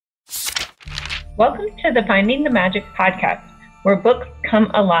Welcome to the Finding the Magic podcast, where books come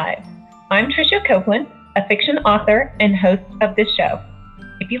alive. I'm Tricia Copeland, a fiction author and host of this show.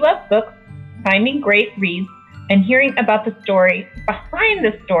 If you love books, finding great reads, and hearing about the story behind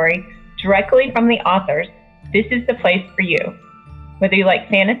the story directly from the authors, this is the place for you. Whether you like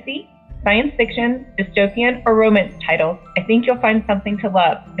fantasy, science fiction, dystopian, or romance titles, I think you'll find something to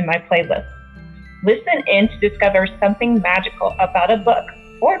love in my playlist. Listen in to discover something magical about a book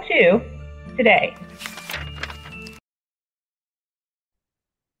or two today.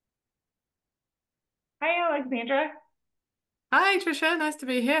 Hi, Alexandra. Hi, Trisha. Nice to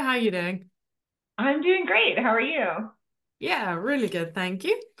be here. How are you doing? I'm doing great. How are you? Yeah, really good. Thank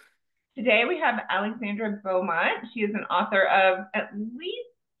you. Today we have Alexandra Beaumont. She is an author of at least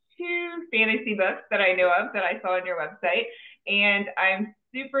two fantasy books that I know of that I saw on your website. And I'm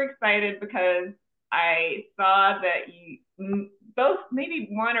super excited because I saw that you both, maybe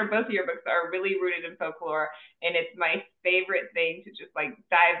one or both of your books are really rooted in folklore. And it's my favorite thing to just like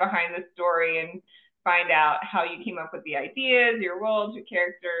dive behind the story and find out how you came up with the ideas, your worlds, your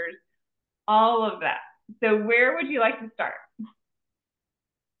characters, all of that. So, where would you like to start?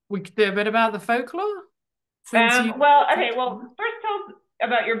 We could do a bit about the folklore since you Well, okay. touched on Well, that. first tell us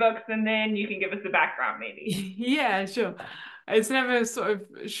about your books, and then you can give us the background, maybe. Yeah, sure. It's never sort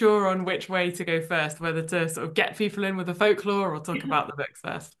of sure on which way to go first, whether to sort of get people in with the folklore or talk about the books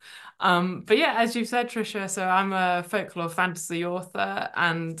first. But yeah, as you've said, Trisha, so I'm a folklore fantasy author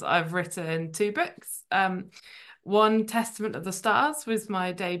and I've written two books. One, Testament of the Stars, was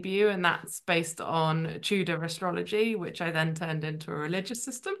my debut, and that's based on Tudor astrology, which I then turned into a religious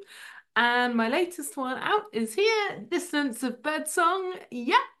system. And my latest one out is here, Dissonance of Birdsong.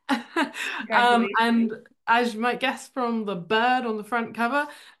 Yeah. And Congratulations. as you might guess from the bird on the front cover,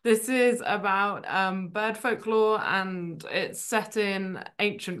 this is about bird folklore, and it's set in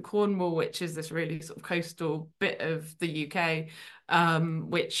ancient Cornwall, which is this really sort of coastal bit of the UK,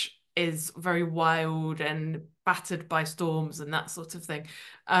 which is very wild and battered by storms and that sort of thing,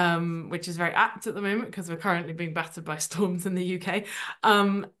 which is very apt at the moment because we're currently being battered by storms in the UK.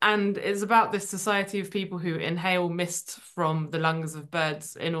 And it's about this society of people who inhale mist from the lungs of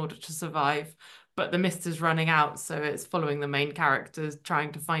birds in order to survive. But the mist is running out, so it's following the main characters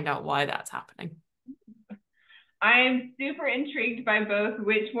trying to find out why that's happening. I am super intrigued by both.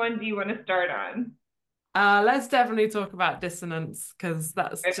 Which one do you want to start on? Let's definitely talk about dissonance because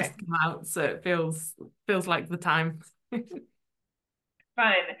that's Okay, just come out, so it feels like the time.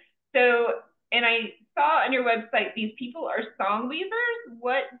 fun. So, and I saw on your website these people are song weavers.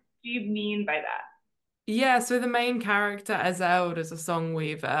 What do you mean by that? Yeah, so the main character, Azelde, is a song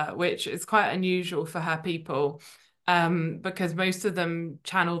weaver, which is quite unusual for her people, because most of them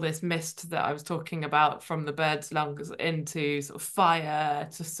channel this mist that I was talking about from the bird's lungs into sort of fire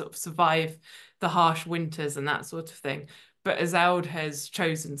to sort of survive the harsh winters and that sort of thing. But Azelde has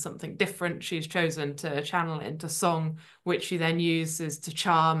chosen something different. She's chosen to channel it into song, which she then uses to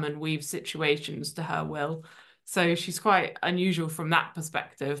charm and weave situations to her will. So she's quite unusual from that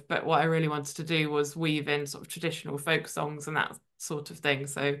perspective. But what I really wanted to do was weave in sort of traditional folk songs and that sort of thing.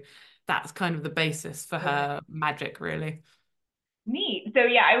 So that's kind of the basis for her Okay, magic, really. neat. So,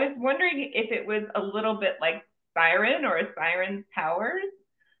 yeah, I was wondering if it was a little bit like Siren or a Siren's powers.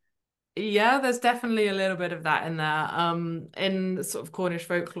 Yeah, there's definitely a little bit of that in there. In sort of Cornish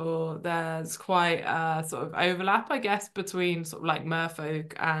folklore, there's quite a sort of overlap, I guess, between sort of like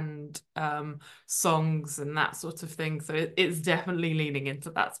merfolk and songs and that sort of thing. So it's definitely leaning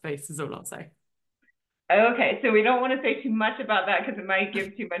into that space, is all I'll say. Okay, so we don't want to say too much about that because it might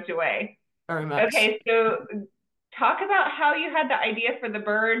give too much away. Very much. Okay, so talk about how you had the idea for the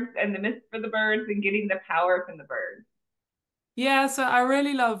birds and the mist for the birds and getting the power from the birds. Yeah, so I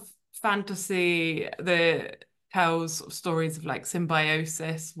really love fantasy that tells sort of stories of like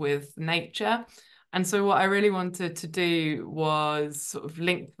symbiosis with nature. And so what I really wanted to do was sort of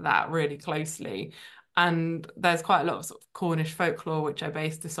link that really closely. And there's quite a lot of sort of Cornish folklore, which I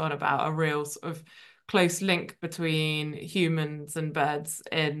based this on, about a real sort of close link between humans and birds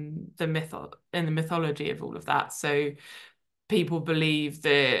in the mythology of all of that. So people believe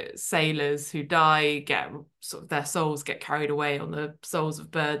that sailors who die get sort of their souls get carried away on the souls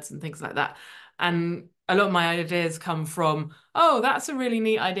of birds and things like that. And a lot of my ideas come from, oh, that's a really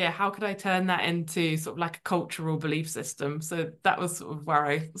neat idea. How could I turn that into sort of like a cultural belief system? So that was sort of where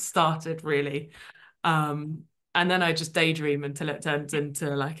I started, really. Um, and then I just daydream until it turns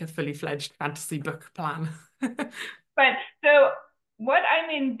into like a fully fledged fantasy book plan. But so what I'm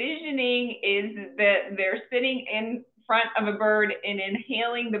envisioning is that they're sitting in front of a bird and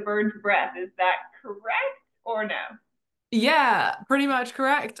inhaling the bird's breath. Is that correct or no? Yeah, pretty much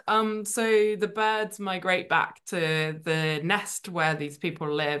correct. So the birds migrate back to the nest where these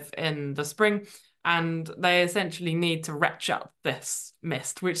people live in the spring, and they essentially need to retch up this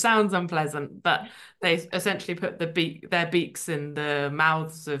mist, which sounds unpleasant, but they essentially put their beaks in the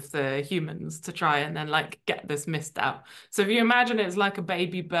mouths of the humans to try and then like get this mist out. So if you imagine it's like a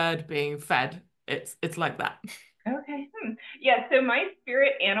baby bird being fed, it's like that. Okay. Yeah, so my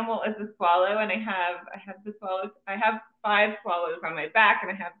spirit animal is a swallow, and I have the swallows. I have five swallows on my back,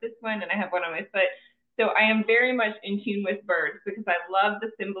 and I have this one, and I have one on my foot. So I am very much in tune with birds because I love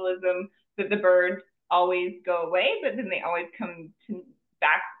the symbolism that the birds always go away, but then they always come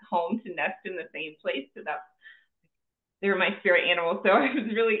back home to nest in the same place. So they're my spirit animal. So I was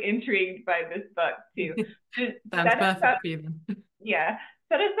really intrigued by this book too. To Sounds set us up, perfect for you then. yeah,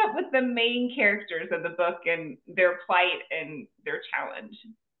 set us up with the main characters of the book and their plight and their challenge.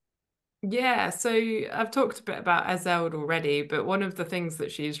 Yeah, so I've talked a bit about Ezeld already, but one of the things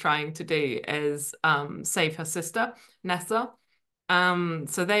that she's trying to do is save her sister, Nessa.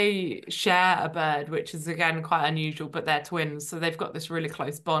 So they share a bird, which is again quite unusual, but they're twins, so they've got this really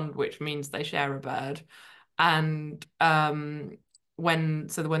close bond, which means they share a bird. And when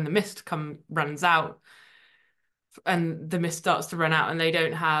the mist come runs out, and the mist starts to run out and they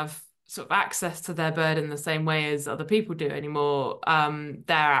don't have sort of access to their bird in the same way as other people do anymore,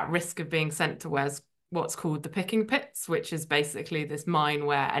 they're at risk of being sent to what's called the picking pits, which is basically this mine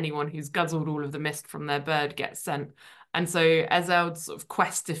where anyone who's guzzled all of the mist from their bird gets sent. And so Ezeld's sort of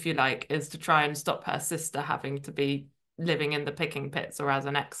quest, if you like, is to try and stop her sister having to be living in the picking pits or as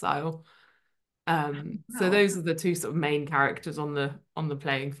an exile. So Wow. those are the two sort of main characters on the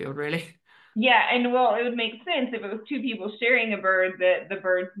playing field, really. Yeah, and well, it would make sense if it was two people sharing a bird that the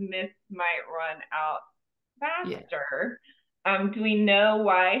bird's mist might run out Yeah. faster. Do we know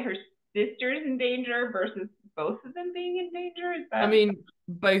why her sister's in danger versus both of them being in danger? Is I that mean,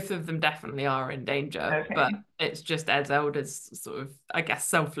 both of them definitely are in danger, but okay? it's just Ezelda's sort of, I guess,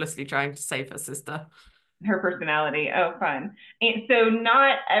 selflessly trying to save her sister. Her personality. Oh, fun. And so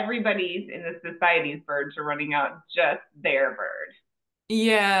not everybody's in the society's birds are running out, just their bird.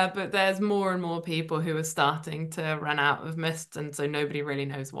 Yeah, but there's more and more people who are starting to run out of mist, and so nobody really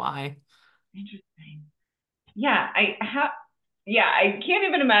knows why. Interesting. Yeah, I have. Yeah, I can't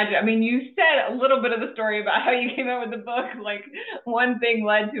even imagine. I mean, you said a little bit of the story about how you came out with the book. Like one thing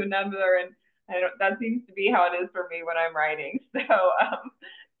led to another, and that seems to be how it is for me when I'm writing. So,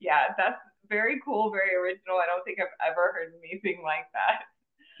 yeah, that's very cool, very original. I don't think I've ever heard anything like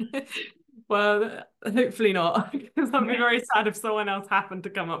Well, hopefully not, because I'd be that. very sad if someone else happened to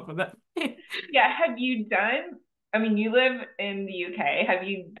come up with it. Yeah, have you done? I mean, you live in the UK. Have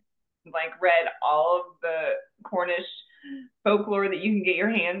you like read all of the Cornish folklore that you can get your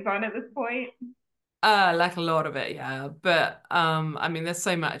hands on at this point? Like a lot of it, yeah. But I mean, there's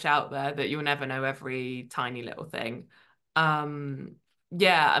so much out there that you'll never know every tiny little thing.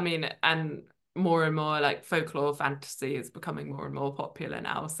 Yeah, I mean, and more and more like folklore fantasy is becoming more and more popular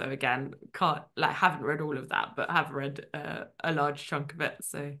now. So again, can't like haven't read all of that, but have read a large chunk of it.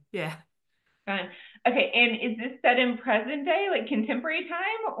 So yeah. Fine. Okay, and is this set in present day, like contemporary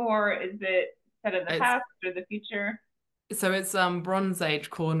time, or is it set in the It's past or the future? so it's Bronze Age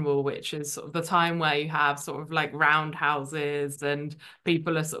Cornwall, which is sort of the time where you have sort of like roundhouses and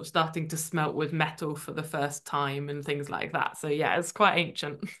people are sort of starting to smelt with metal for the first time and things like that. So yeah, it's quite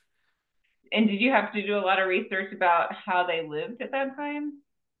ancient. And did you have to do a lot of research about how they lived at that time?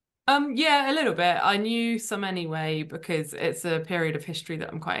 Yeah, a little bit. I knew some anyway because it's a period of history that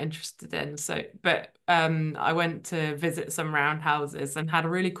I'm quite interested in. So, but I went to visit some roundhouses and had a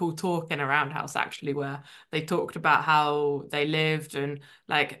really cool talk in a roundhouse actually, where they talked about how they lived and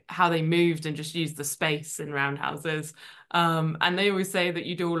like how they moved and just used the space in roundhouses. And they always say that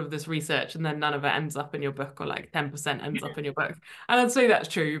you do all of this research and then none of it ends up in your book, or like 10% ends up in your book. And I'd say that's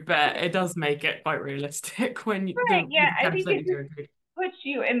true, but it does make it quite realistic when Right. Yeah, with the I think 10% it you do just include. puts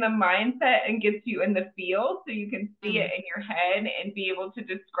you in the mindset and gets you in the field so you can see it Mm, in your head and be able to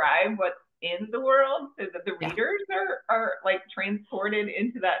describe what's in the world so that the yeah. readers are like transported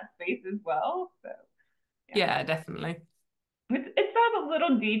into that space as well. So yeah. Yeah, definitely. It's all the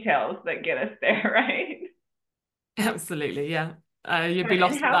little details that get us there, right? Absolutely. Yeah. You'd be And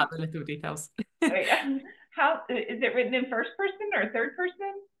lost how without the little details. how is it written in first person or third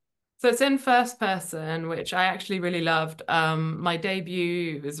person? So it's in first person, which I actually really loved. My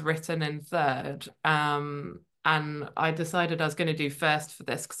debut was written in third. And I decided I was going to do first for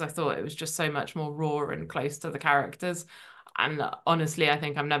this because I thought it was just so much more raw and close to the characters. And honestly, I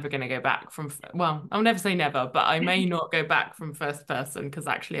think I'm never going to go back well, I'll never say never, but I may not go back from first person because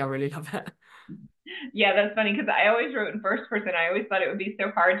actually I really love it. Yeah, that's funny because I always wrote in first person. I always thought it would be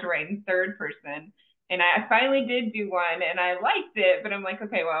so hard to write in third person. And I finally did do one and I liked it, but I'm like,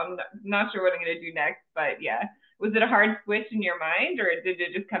 okay, well, I'm not sure what I'm going to do next. But yeah, was it a hard switch in your mind or did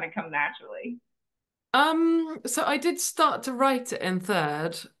it just kind of come naturally? So I did start to write it in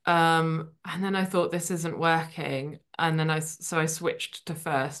third, and then I thought this isn't working, and then I switched to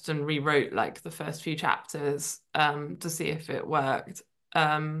first and rewrote like the first few chapters, to see if it worked.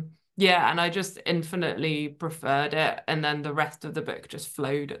 Yeah, and I just infinitely preferred it, and then the rest of the book just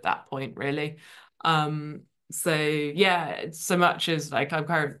flowed at that point, really. So yeah, it's so much as like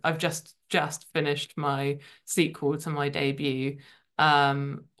I've just finished my sequel to my debut.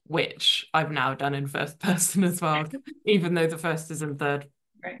 Which I've now done in first person as well, even though the first is in third.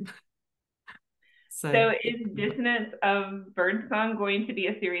 Right. So So is Dissonance of Birdsong going to be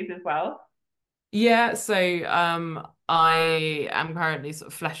a series as well? yeah, so I am currently sort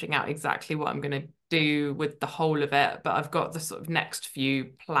of fleshing out exactly what I'm going to do with the whole of it, but I've got the sort of next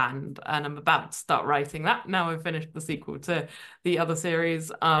few planned and I'm about to start writing that. Now I've finished the sequel to the other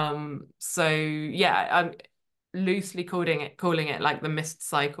series. So yeah, I'm loosely calling it like the Mist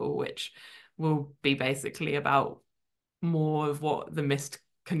Cycle, which will be basically about more of what the mist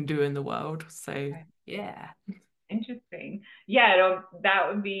can do in the world. So Right. yeah. Interesting. Yeah, that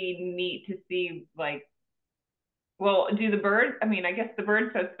would be neat to see. Like, well, do the birds? I mean, I guess the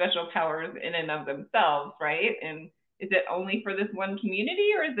birds have special powers in and of themselves, right? And is it only for this one community,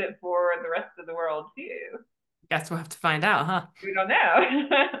 or is it for the rest of the world too? Guess we'll have to find out, huh? We don't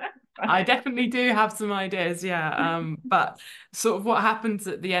know. I Fun. definitely do have some ideas, yeah. But sort of what happens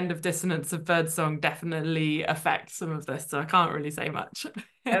at the end of Dissonance of Birdsong definitely affects some of this, so I can't really say much.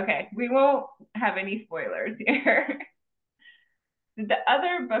 Okay, we won't have any spoilers here. The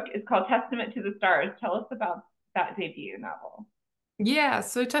other book is called Testament to the Stars. Tell us about that debut novel. Yeah,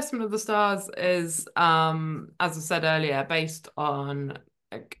 so Testament of the Stars is, as I said earlier, based on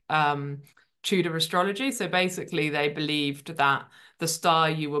like, Tudor astrology. So basically, they believed that the star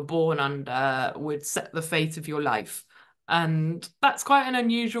you were born under would set the fate of your life. And that's quite an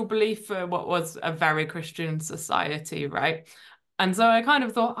unusual belief for what was a very Christian society, right? And so I kind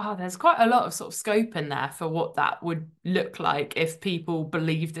of thought, oh, there's quite a lot of sort of scope in there for what that would look like if people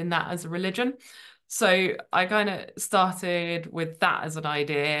believed in that as a religion. So I kind of started with that as an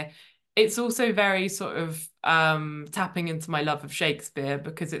idea. It's also very sort of tapping into my love of Shakespeare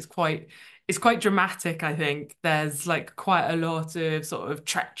because it's quite dramatic, I think. There's like quite a lot of sort of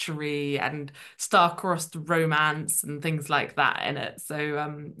treachery and star-crossed romance and things like that in it.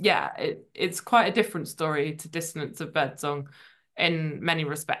 So yeah, it's quite a different story to Dissonance of Birdsong in many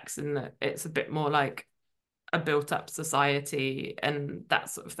respects, in that it's a bit more like a built-up society and that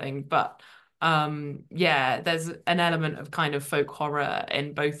sort of thing. But yeah, there's an element of kind of folk horror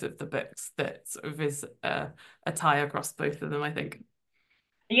in both of the books that sort of is a tie across both of them, I think.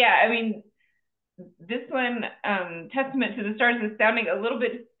 Yeah, I mean, this one, Testament to the Stars, is sounding a little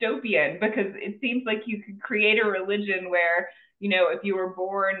bit dystopian because it seems like you could create a religion where, if you were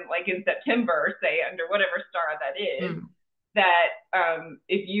born like in September, say, under whatever star that is, Mm. that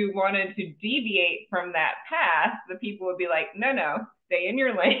if you wanted to deviate from that path, the people would be like, no, no, stay in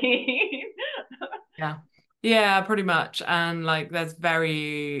your lane. Yeah. Yeah, pretty much. And like there's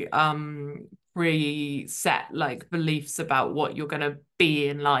very preset like beliefs about what you're gonna be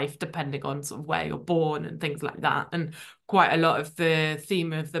in life depending on sort of where you're born and things like that. And quite a lot of the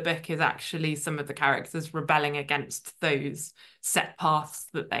theme of the book is actually some of the characters rebelling against those set paths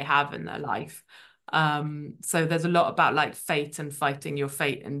that they have in their life. So there's a lot about like fate and fighting your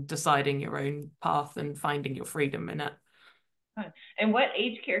fate and deciding your own path and finding your freedom in it. And what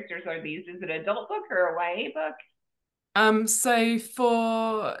age characters are these? Is it an adult book or a YA book? So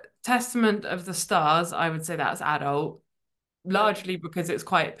for Testament of the Stars, I would say that's adult, Okay. largely because it's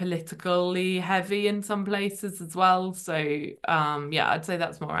quite politically heavy in some places as well. So yeah, I'd say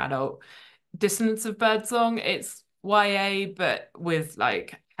that's more adult. Dissonance of Birdsong, it's YA, but with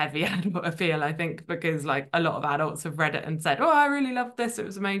like heavy adult appeal, I think, because like a lot of adults have read it and said, "Oh, I really loved this. It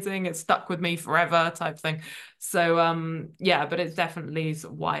was amazing. It stuck with me forever," type thing. So yeah, but it's definitely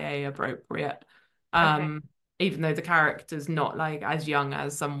sort of YA appropriate. Okay. Um, Even though the character's not like as young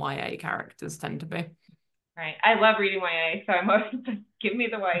as some YA characters tend to be. Right. I love reading YA, so I'm always like, give me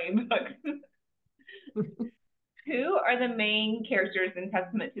the YA books. Who are the main characters in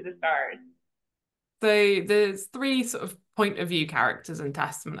Testament to the Stars? So there's three sort of point of view characters in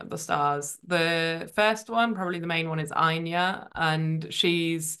Testament of the Stars. The first one, probably the main one, is Anya, and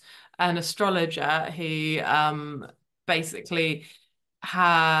she's an astrologer who basically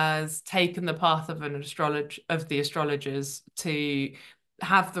has taken the path of the astrologers to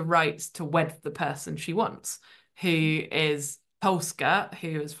have the rights to wed the person she wants, who is Polska,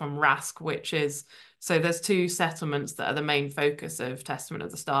 who is from Rask, which is so there's two settlements that are the main focus of Testament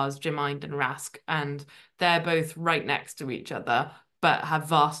of the Stars, Jemind and Rask, and they're both right next to each other, but have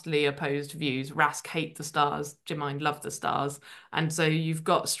vastly opposed views. Rask hate the stars, Jemind love the stars, and so you've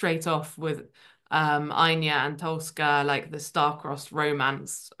got straight off with Anya and Tolska, like the star-crossed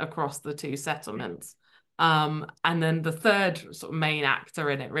romance across the two settlements. And then the third sort of main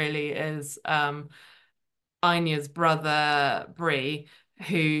actor in it really is Anya's brother Bree,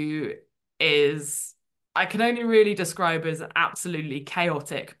 who is I can only really describe as an absolutely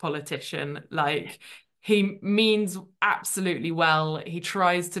chaotic politician. Like he means absolutely well. He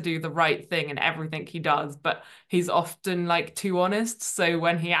tries to do the right thing in everything he does, but he's often like too honest. So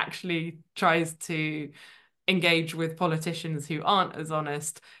when he actually tries to engage with politicians who aren't as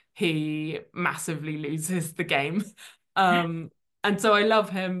honest, he massively loses the game. Um, and so I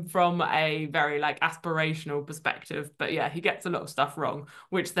love him from a very like aspirational perspective. But yeah, he gets a lot of stuff wrong,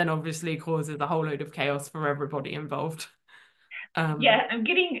 which then obviously causes a whole load of chaos for everybody involved. Yeah, I'm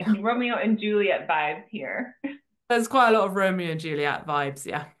getting Romeo and Juliet vibes here. There's quite a lot of Romeo and Juliet vibes,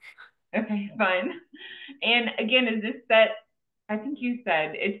 yeah. Okay, fine. And again, is this set? I think you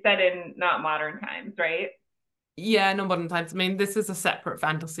said it's set in not modern times, right? Yeah, no modern times. I mean, this is a separate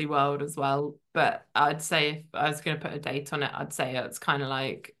fantasy world as well, but I'd say if I was going to put a date on it, I'd say it's kind of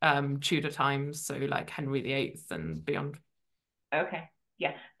like Tudor times, so like Henry VIII and beyond. Okay.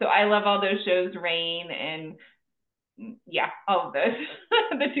 Yeah. So I love all those shows, Rain and yeah, all of those,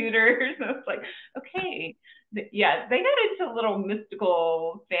 the Tudors. I was like, okay, yeah, they got into a little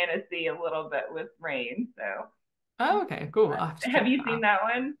mystical fantasy a little bit with Rain. So, Oh, okay, cool. I'll have to have check you that seen out. that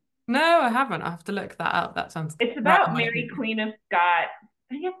one? No, I haven't. I have to look that up. That sounds It's right about on my Mary TV. Queen of Scots.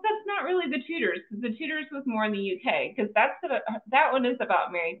 I guess that's not really the Tudors because the Tudors was more in the UK because that one is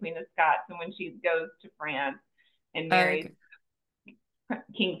about Mary Queen of Scots and when she goes to France and marries Okay.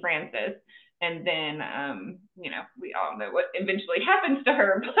 King Francis. And then, we all know what eventually happens to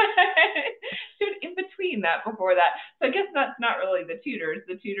her, but she was in between that before that. So I guess that's not really the Tudors.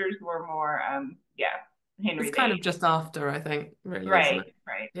 The Tudors were more, It's Henry kind of VIII. just after, I think, really, isn't it? Right,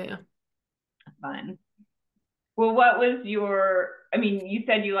 right. Yeah. Fun. Well, what was I mean, you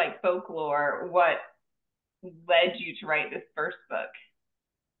said you like folklore. What led you to write this first book?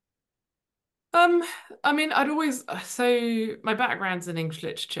 Um, I mean, I'd always so my background's in English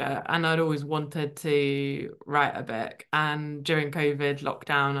literature, and I'd always wanted to write a book. And during COVID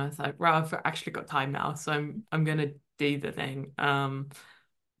lockdown, I was like, well, I've actually got time now, so I'm gonna do the thing.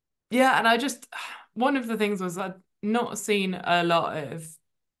 Yeah, and I just one of the things was I'd not seen a lot of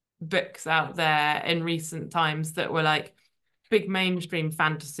books out there in recent times that were like big mainstream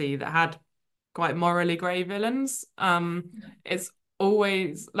fantasy that had quite morally grey villains. It's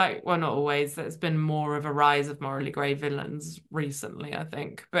always like, well, not always, there's been more of a rise of morally grey villains recently, I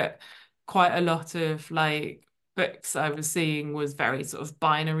think, but quite a lot of like books I was seeing was very sort of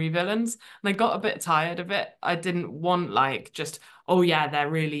binary villains. And I got a bit tired of it. I didn't want like just, oh yeah,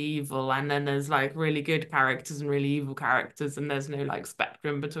 they're really evil, and then there's like really good characters and really evil characters, and there's no like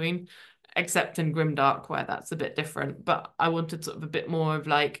spectrum between, except in Grimdark where that's a bit different. But I wanted sort of a bit more of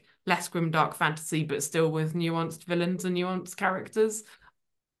like less grimdark fantasy, but still with nuanced villains and nuanced characters.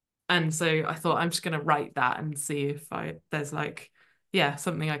 And so I thought I'm just gonna write that and see if there's like, yeah,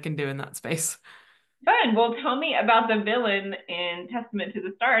 something I can do in that space. Fun. Well, tell me about the villain in Testament to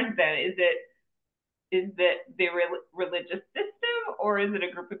the Stars. Then is it the religious system, or is it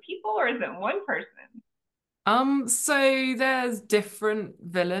a group of people, or is it one person? So there's different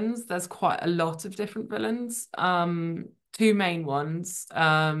villains. There's quite a lot of different villains. Two main ones.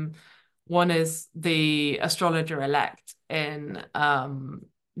 One is the astrologer elect in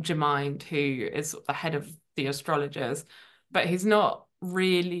Jemind, who is the head of the astrologers, but he's not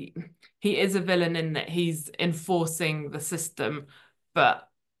really, he is a villain in that he's enforcing the system, but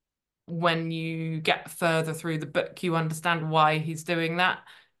when you get further through the book, you understand why he's doing that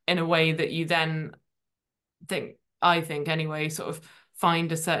in a way that you then I think anyway, sort of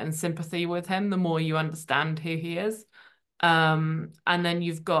find a certain sympathy with him the more you understand who he is. And then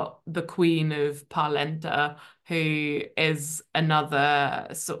you've got the Queen of Parlenta, who is another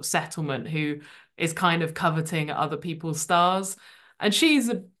sort of settlement who is kind of coveting other people's stars. And she's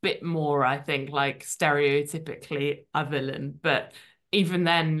a bit more, I think, like stereotypically a villain, but even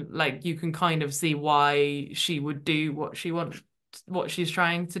then, like you can kind of see why she would do what she wants, what she's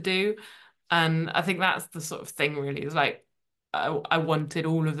trying to do. And I think that's the sort of thing really is like I wanted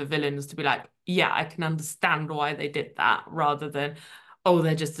all of the villains to be like, yeah, I can understand why they did that rather than, oh,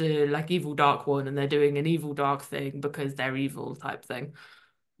 they're just a like evil dark one and they're doing an evil dark thing because they're evil type thing.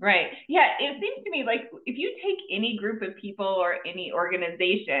 Right. Yeah, it seems to me like if you take any group of people or any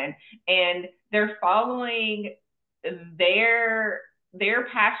organization and they're following their their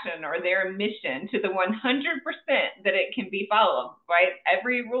passion or their mission to the 100% that it can be followed, right?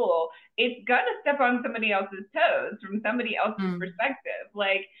 Every rule, it's going to step on somebody else's toes from somebody else's Mm. perspective.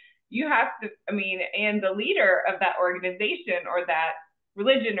 Like you have to, I mean, and the leader of that organization or that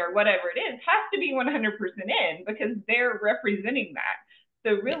religion or whatever it is has to be 100% in because they're representing that.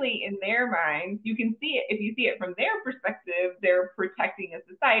 So Yeah. really, in their minds, you can see it. If you see it from their perspective, they're protecting a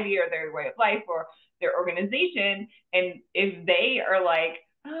society or their way of life or their organization. And if they are like,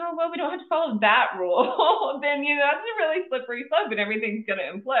 oh, well, we don't have to follow that rule, then, that's a really slippery slope and everything's going to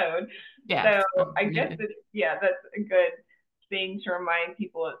implode. Yeah, So I guess absolutely. that, yeah, that's a good thing to remind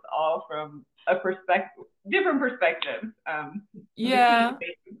people it's all from a perspective, different perspectives. Yeah,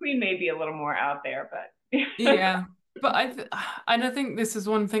 The queen may be a little more out there, but yeah. But and I think this is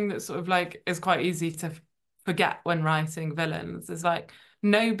one thing that sort of like is quite easy to forget when writing villains. Is like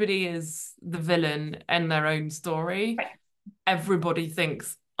nobody is the villain in their own story. Everybody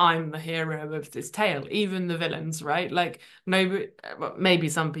thinks I'm the hero of this tale, even the villains, right? Like nobody, well, maybe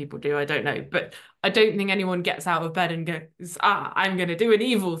some people do, I don't know, but I don't think anyone gets out of bed and goes, I'm going to do an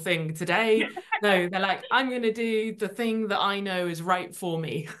evil thing today. No, they're like, I'm going to do the thing that I know is right for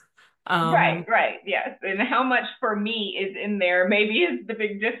me. right, Um, right, yes. And how much for me is in there maybe is the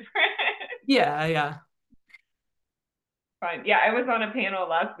big difference. yeah, yeah. Fine. Yeah, I was on a panel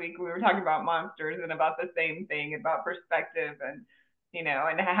last week. We were talking about monsters and about the same thing, about perspective and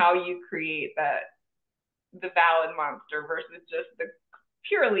and how you create the valid monster versus just the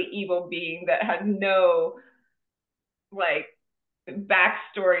purely evil being that has no like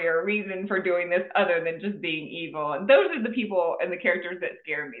backstory or reason for doing this other than just being evil. And those are the people and the characters that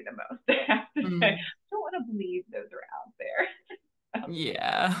scare me the most. I have to say, I Mm, don't want to believe those are out there.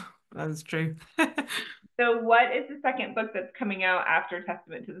 yeah, that's true. So, what is the second book that's coming out after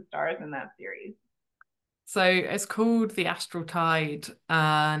Testament to the Stars in that series? So it's called The Astral Tide,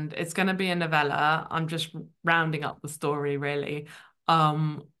 and it's going to be a novella. I'm just rounding up the story, really.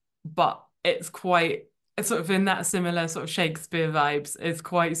 But it's sort of in that similar sort of Shakespeare vibes. It's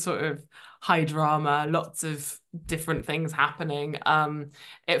quite sort of high drama, lots of different things happening.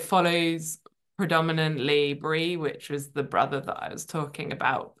 It follows predominantly Bree, which was the brother that I was talking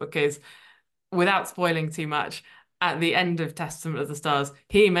about, because without spoiling too much, at the end of Testament of the Stars,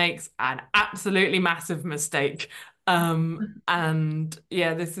 he makes an absolutely massive mistake. And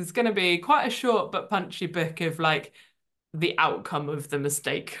yeah, this is going to be quite a short but punchy book of like the outcome of the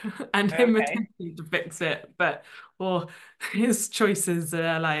mistake and him Okay. attempting to fix it. But well, his choices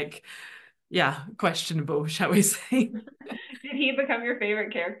are like, yeah, questionable, shall we say. Did he become your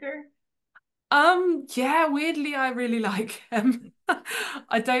favorite character? Yeah, weirdly, I really like him.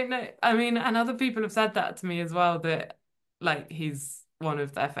 I don't know. I mean, and other people have said that to me as well, that like he's one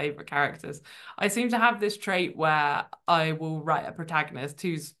of their favorite characters. I seem to have this trait where I will write a protagonist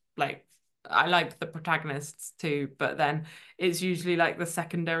who's like, I like the protagonists too, but then it's usually like the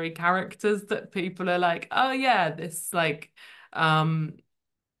secondary characters that people are like, oh yeah, this like um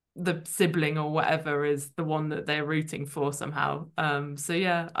the sibling or whatever is the one that they're rooting for somehow. So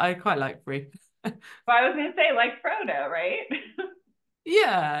yeah, I quite like Brie. Well, I was gonna say like Frodo, right?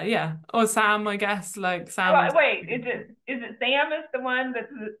 Yeah, yeah. Or Sam, I guess. Like Sam is Wait, is it Sam is the one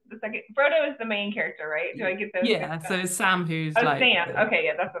that's the second? Frodo is the main character, right? Do I get those yeah, mixed so up? it's Sam who's Oh, like Sam. Okay,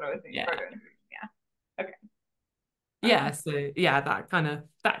 yeah, that's what I was thinking. yeah. Frodo. Yeah. Okay. Yeah, Fun. so yeah, that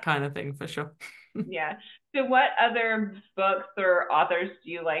kind of thing for sure. Yeah. So, what other books or authors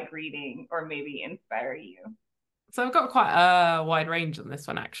do you like reading, or maybe inspire you? So I've got quite a wide range on this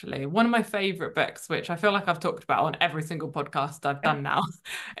one, actually. One of my favorite books, which I feel like I've talked about on every single podcast I've done now,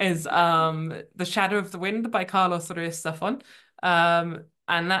 is The Shadow of the Wind by Carlos Ruiz Zafón.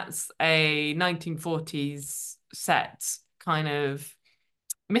 And that's a 1940s set kind of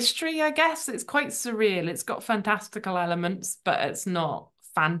mystery, I guess. It's quite surreal. It's got fantastical elements, but it's not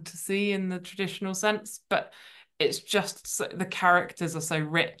fantasy in the traditional sense. But it's just the characters are so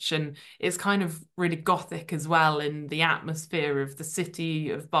rich and it's kind of really gothic as well in the atmosphere of the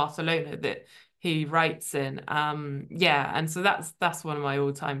city of Barcelona that he writes in. Yeah, and so that's one of my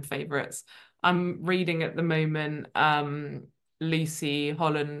all-time favorites. I'm reading at the moment Lucy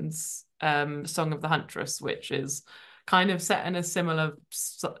Holland's Song of the Huntress, which is kind of set in a similar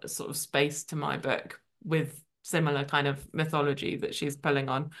sort of space to my book with similar kind of mythology that she's pulling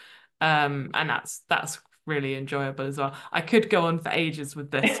on. And that's really enjoyable as well. I could go on for ages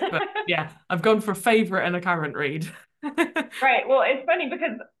with this, but yeah, I've gone for a favorite and a current read. Right. Well, it's funny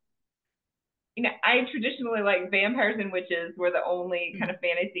because I traditionally like vampires and witches were the only kind of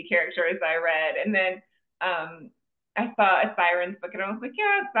fantasy characters I read. And then I saw a sirens book and I was like,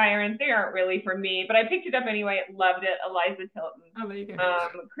 yeah, sirens, they aren't really for me. But I picked it up anyway. Loved it. Eliza Tilton. Oh, there you go.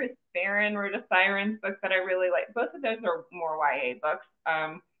 Chris Barron wrote a sirens book that I really like. Both of those are more YA books.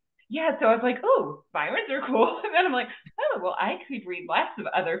 Yeah, so I was like, oh, sirens are cool. And then I'm like, oh, well, I could read lots of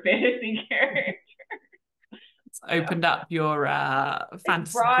other fantasy characters. It's opened up your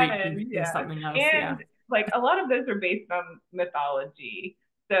fantasy broadened, creativity or yeah. something else. And Yeah. like a lot of those are based on mythology.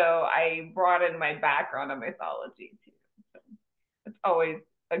 So I broadened my background on mythology too. So it's always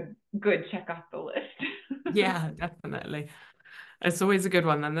a good check off the list. Yeah, definitely. It's always a good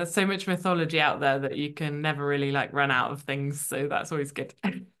one. And there's so much mythology out there that you can never really like run out of things. So that's always good.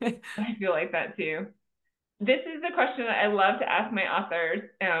 I feel like that too. This is a question that I love to ask my authors.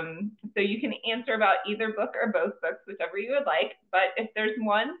 So you can answer about either book or both books, whichever you would like. But if there's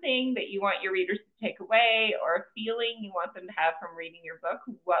one thing that you want your readers to take away or a feeling you want them to have from reading your book,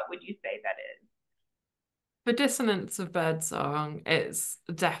 what would you say that is? For Dissonance of Birdsong, it's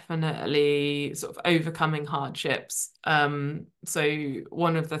definitely sort of overcoming hardships. So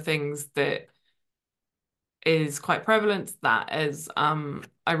one of the things that is quite prevalent that is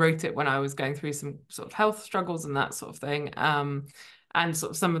I wrote it when I was going through some sort of health struggles and that sort of thing. And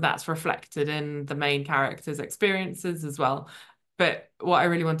sort of some of that's reflected in the main character's experiences as well. But what I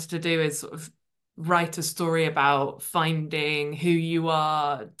really wanted to do is sort of write a story about finding who you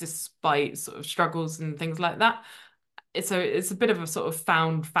are despite sort of struggles and things like that. So it's a bit of a sort of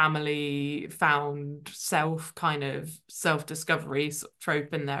found family, found self kind of self-discovery sort of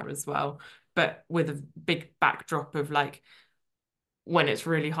trope in there as well, but with a big backdrop of like when it's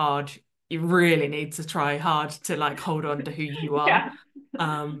really hard, you really need to try hard to like hold on to who you are. Yeah.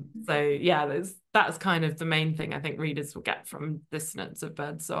 So yeah, that's kind of the main thing I think readers will get from Dissonance of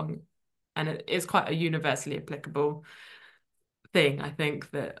Birdsong. And it is quite a universally applicable thing, I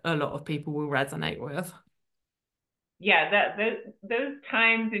think, that a lot of people will resonate with. Yeah, those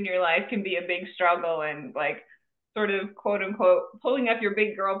times in your life can be a big struggle and like sort of quote unquote pulling up your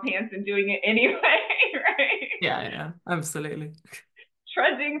big girl pants and doing it anyway, right? Yeah, absolutely.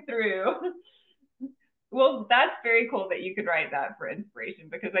 Trudging through. Well, that's very cool that you could write that for inspiration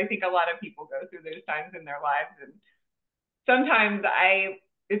because I think a lot of people go through those times in their lives. And sometimes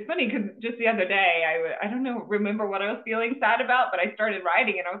it's funny because just the other day, I don't know, remember what I was feeling sad about, but I started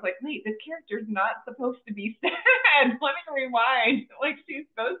writing and I was like, wait, this character's not supposed to be sad. Let me rewind. Like she's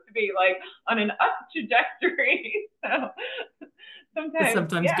supposed to be like on an up trajectory. So It's sometimes,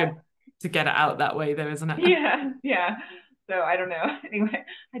 sometimes yeah. good to get it out that way though, isn't it? Yeah. So I don't know. Anyway, I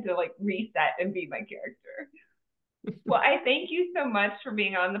had to like reset and be my character. Well, I thank you so much for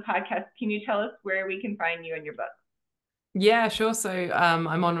being on the podcast. Can you tell us where we can find you and your book? Yeah, sure. So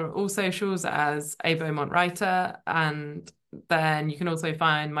I'm on all socials as a Beaumont writer, and then you can also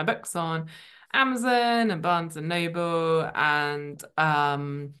find my books on Amazon and Barnes and Noble and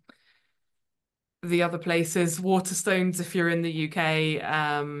the other places, Waterstones if you're in the UK.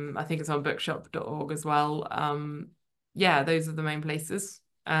 I think it's on bookshop.org as well. Yeah, those are the main places.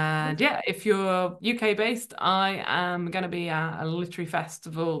 And yeah, if you're UK based, I am going to be at a literary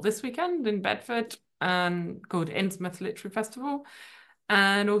festival this weekend in Bedford and called Innsmouth Literary Festival.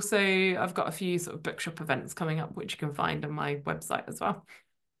 And also I've got a few sort of bookshop events coming up, which you can find on my website as well.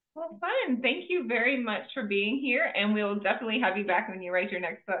 Well, fun. Thank you very much for being here. And we'll definitely have you back when you write your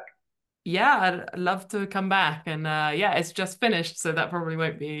next book. Yeah, I'd love to come back. And yeah, it's just finished, so that probably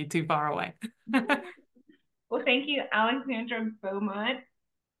won't be too far away. Well, thank you, Alexandra Beaumont,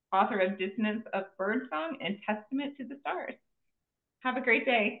 author of Dissonance of Birdsong and Testament to the Stars. Have a great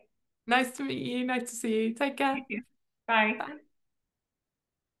day. Nice to meet you. Nice to see you. Take care. You too. Bye. Bye.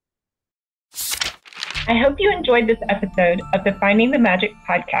 I hope you enjoyed this episode of the Finding the Magic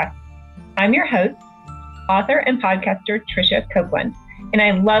podcast. I'm your host, author and podcaster Tricia Copeland, and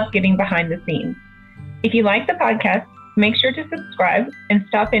I love getting behind the scenes. If you like the podcast, make sure to subscribe and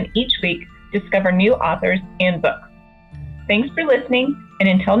stop in each week to discover new authors and books. Thanks for listening, and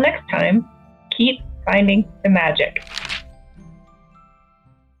until next time, keep finding the magic.